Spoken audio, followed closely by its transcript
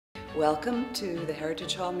Welcome to the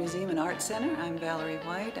Heritage Hall Museum and Art Center. I'm Valerie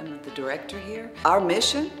White. I'm the director here. Our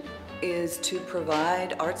mission is to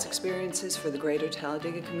provide arts experiences for the greater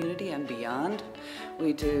Talladega community and beyond.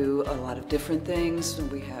 We do a lot of different things.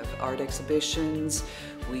 We have art exhibitions,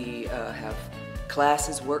 we have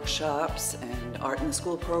classes, workshops, and art in the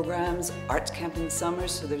school programs, arts camp in the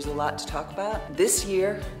summers, so there's a lot to talk about. This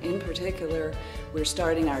year, in particular, we're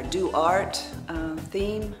starting our Do Art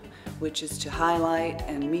theme, which is to highlight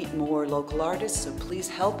and meet more local artists. So please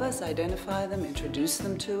help us identify them, introduce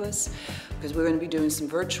them to us, because we're going to be doing some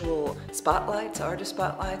virtual spotlights, artist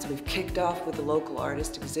spotlights. We've kicked off with the local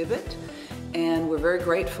artist exhibit, and we're very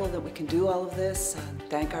grateful that we can do all of this.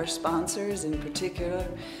 Thank our sponsors, in particular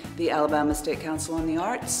the Alabama State Council on the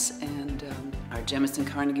Arts and our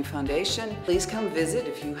Jemison-Carnegie Foundation. Please come visit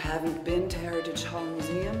if you haven't been to Heritage Hall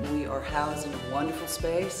Museum. We are housed in a wonderful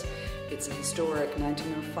space. It's a historic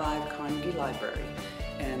 1905 Carnegie Library,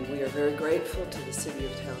 and we are very grateful to the City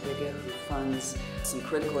of Talladega, who funds some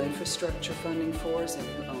critical infrastructure funding for us and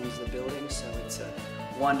who owns the building, so it's a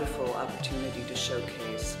wonderful opportunity to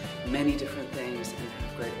showcase many different things and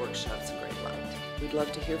have great workshops and great light. We'd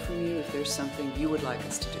love to hear from you if there's something you would like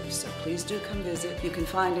us to do, so please do come visit. You can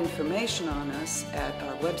find information on us at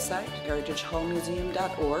our website,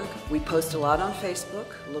 heritagehallmuseum.org. We post a lot on Facebook.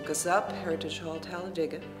 Look us up, Heritage Hall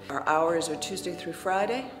Talladega. Our hours are Tuesday through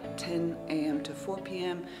Friday, 10 a.m. to 4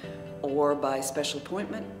 p.m., or by special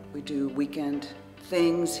appointment. We do weekend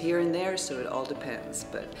things here and there, so it all depends.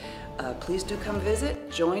 But please do come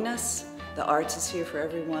visit, join us. The arts is here for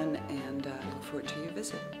everyone, and I look forward to your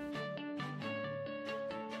visit.